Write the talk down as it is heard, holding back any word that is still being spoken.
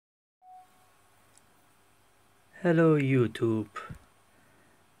Hello YouTube.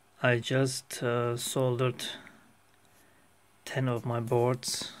 I just soldered 10 of my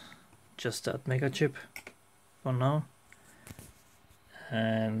boards just at Mega Chip for now,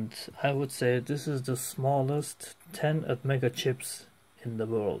 and I would say this is the smallest 10 at Mega Chips in the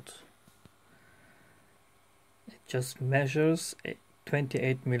world. It just measures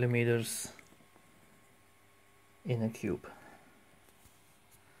 28 millimeters in a cube,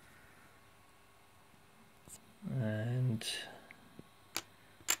 and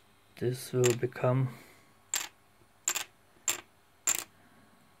this will become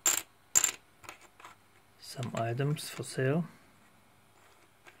some items for sale.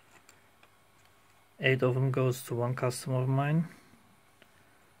 8 of them goes to one customer of mine.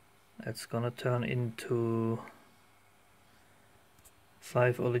 It's gonna turn into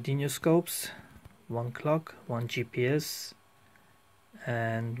 5 OLEDiUNO scopes, 1 clock, 1 GPS,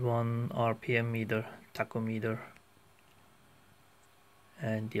 and 1 RPM meter, tachometer,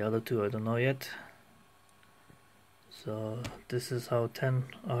 and the other 2 I don't know yet. So this is how 10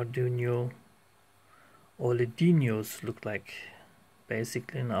 Arduino OLEDiUNOs look like.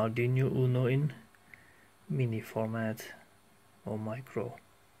 Basically an Arduino Uno in mini format or micro.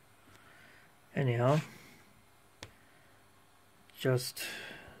 Anyhow, this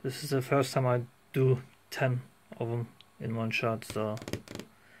is the first time I do 10 of them in one shot, so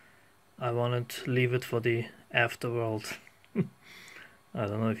I wanted to leave it for the afterworld. I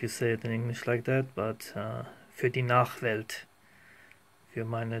don't know if you say it in English like that, but für die Nachwelt, für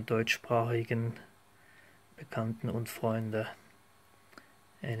meine deutschsprachigen Bekannten und Freunde.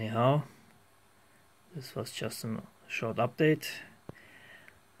 Anyhow, this was just a short update.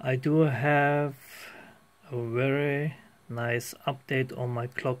 I do have a very nice update on my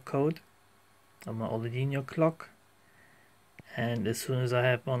clock code, on my OLEDiUNO clock, and as soon as I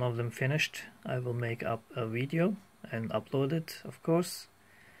have one of them finished, I will make up a video and upload it, of course.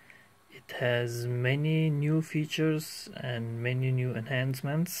 It has many new features and many new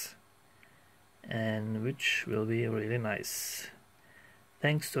enhancements, and which will be really nice.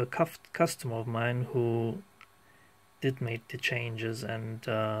 Thanks to a customer of mine who did make the changes and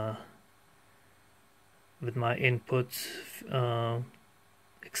with my input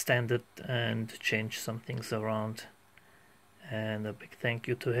extended and changed some things around, and a big thank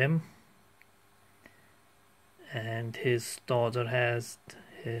you to him. And his daughter has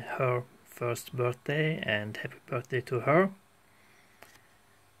her first birthday, and happy birthday to her.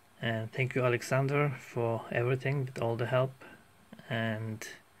 And thank you, Alexander, for everything, with all the help, and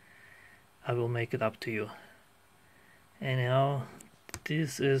I will make it up to you. Anyhow,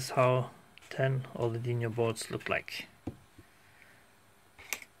 this is how 10 OLEDiUNO boards look like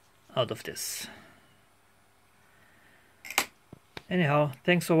out of this. Anyhow,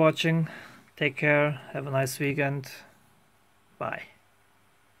 thanks for watching. Take care, have a nice weekend. Bye.